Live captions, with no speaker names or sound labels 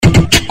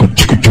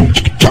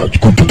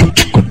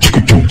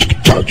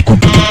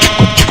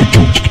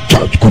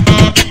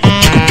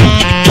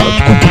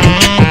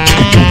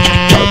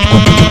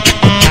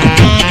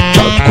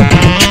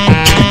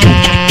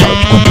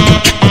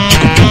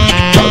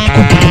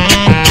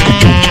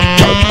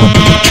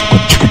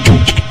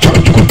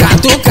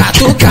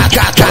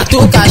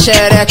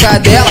xereca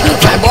dela.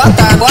 Vai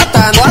bota,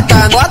 bota,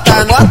 nota,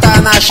 nota,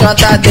 nota na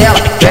chota dela.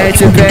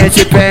 Pente,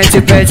 pente,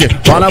 pente, pente,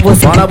 bola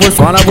buceta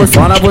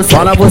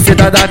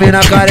da mina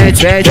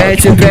carente.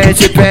 Pente,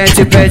 pente,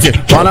 pente, pente,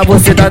 bola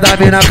buceta da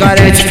mina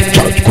carente.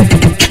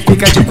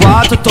 Fica de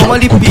quatro,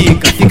 toma-lhe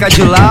pica. Fica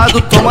de lado,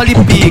 toma-lhe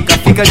pica.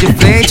 Fica de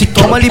frente,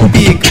 toma-lhe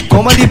pica.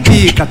 Toma-lhe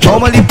pica,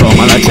 toma-lhe pica.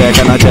 Toma na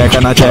tcheca, na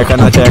tcheca, na tcheca,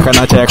 na tcheca,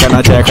 na tcheca,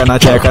 na tcheca, na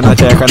tcheca, na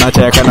tcheca, na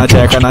tcheca, na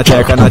tcheca, na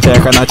tcheca, na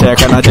tcheca, na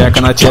tcheca, na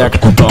tcheca, na tcheca.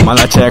 Toma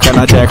na tcheca,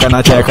 na tcheca,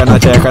 na tcheca, na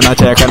tcheca, na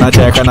tcheca, na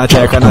tcheca, na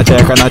tcheca, na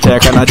tcheca, na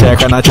tcheca, na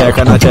tcheca, na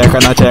tcheca, na tcheca,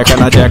 na tcheca,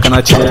 na tcheca,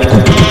 na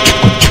tcheca.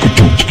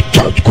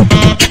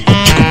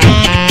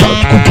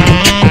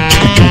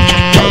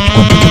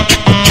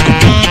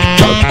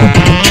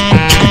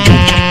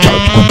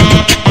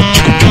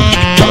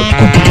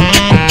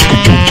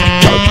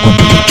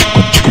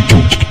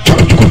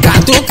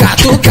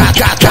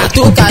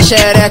 Catuca,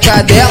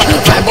 xereca dela.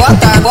 Vai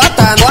bota,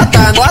 bota,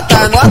 nota,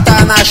 nota,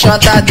 nota na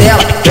chota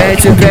dela.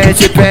 Pente,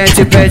 pente,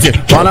 pente, pente,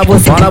 bola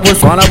buceta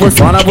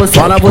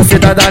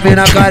da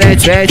mina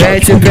carente.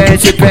 Pente,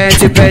 pente,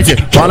 pente, pente,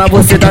 bola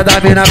buceta da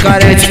mina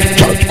carente.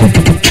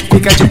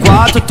 Fica de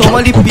quatro,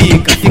 toma-lhe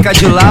pica. Fica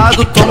de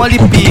lado, toma-lhe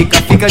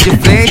pica. Fica de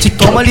frente,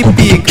 toma-lhe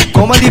pica.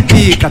 Toma-lhe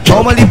pica,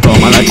 toma-lhe pica.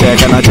 Toma na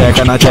tcheca, na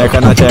tcheca, na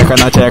tcheca, na tcheca,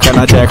 na tcheca,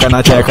 na tcheca,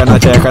 na tcheca, na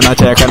tcheca, na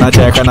tcheca, na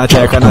tcheca, na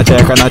tcheca, na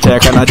tcheca, na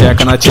tcheca, na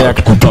tcheca, na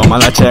tcheca. Toma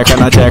na tcheca,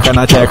 na tcheca,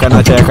 na tcheca,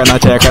 na tcheca, na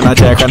tcheca, na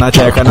tcheca, na tcheca, na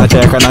tcheca, na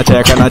tcheca, na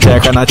tcheca, na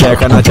tcheca, na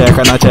tcheca, na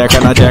tcheca, na tcheca,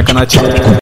 na tcheca, na tcheca.